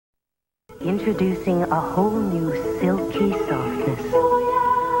Introducing a whole new silky softness.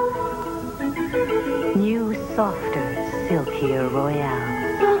 New, softer, silkier Royale.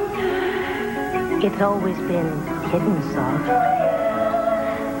 It's always been hidden soft.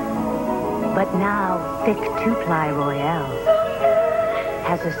 But now, thick two-ply Royale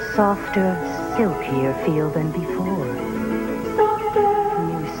has a softer, silkier feel than before.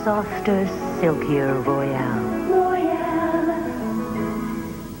 New, softer, silkier Royale.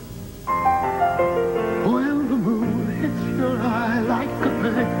 When the moon hits your eye like a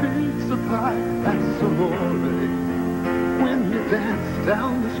big supply, that's amore. When you dance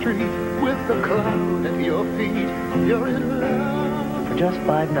down the street with a cloud at your feet, you're in love. For just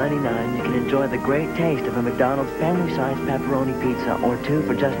 $5.99, you can enjoy the great taste of a McDonald's family-sized pepperoni pizza, or two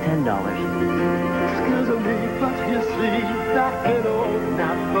for just $10. Excuse me, but you see, that ain't old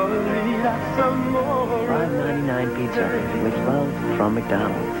Napoli, that's amore. $5.99 pizza with love from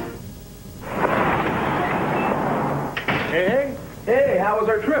McDonald's. Hey, hey, how was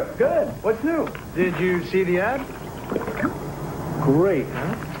our trip? Good. What's new? Did you see the ad? Great,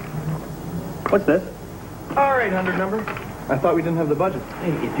 huh? What's this? Our 800 number. I thought we didn't have the budget.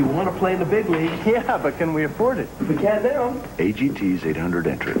 Hey, if you want to play in the big league. Yeah, but can we afford it? We can't now. AGT's 800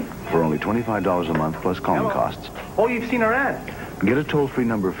 entry for only $25 a month plus calling costs. Oh, you've seen our ad. Get a toll-free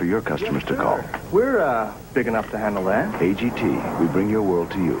number for your customers to call. We're, big enough to handle that. AGT, we bring your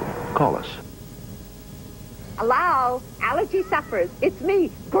world to you. Call us. Hello, allergy sufferers. It's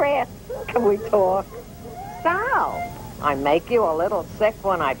me, Grass. Can we talk? So, I make you a little sick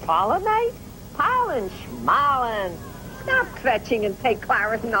when I pollinate? Pollen schmallen. Stop fetching and take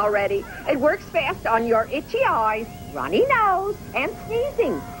Claritin already. It works fast on your itchy eyes, runny nose, and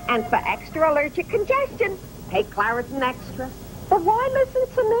sneezing. And for extra allergic congestion, take Claritin Extra. But why listen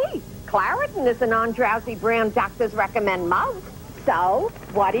to me? Claritin is a non-drowsy brand doctors recommend most. So,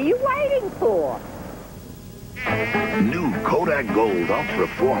 what are you waiting for? New Kodak Gold Ultra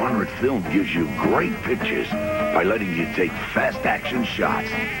 400 film gives you great pictures by letting you take fast-action shots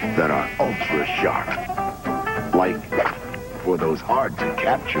that are ultra sharp. Like for those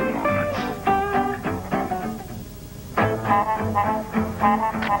hard-to-capture moments.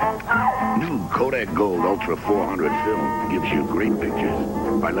 New Kodak Gold Ultra 400 film gives you great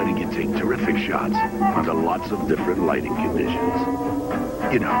pictures by letting you take terrific shots under lots of different lighting conditions.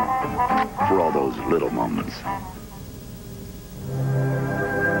 You know, for all those little moments.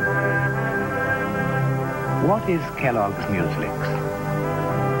 What is Kellogg's Muslix?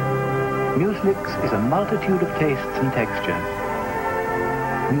 Muslix is a multitude of tastes and textures.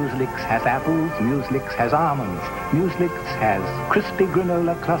 Muslix has apples, Muslix has almonds, Muslix has crispy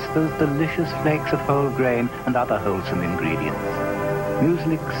granola clusters, delicious flakes of whole grain, and other wholesome ingredients.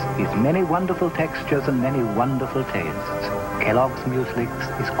 Muslix is many wonderful textures and many wonderful tastes. Kellogg's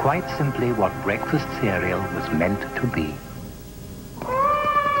Muslix is quite simply what breakfast cereal was meant to be.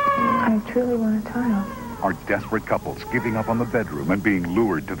 I truly want a child. Are desperate couples giving up on the bedroom and being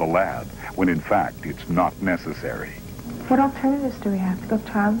lured to the lab when in fact it's not necessary? What alternatives do we have? To go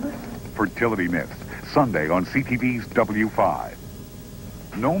childless? Fertility Myths, Sunday on CTV's W5.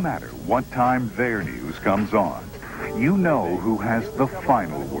 No matter what time their news comes on, you know who has the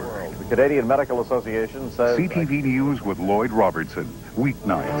final word. The Canadian Medical Association says... CTV News with Lloyd Robertson,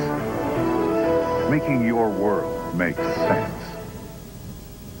 weeknights. Making your world make sense.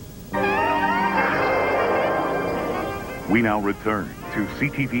 We now return to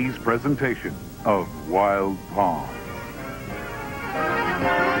CTV's presentation of Wild Pond.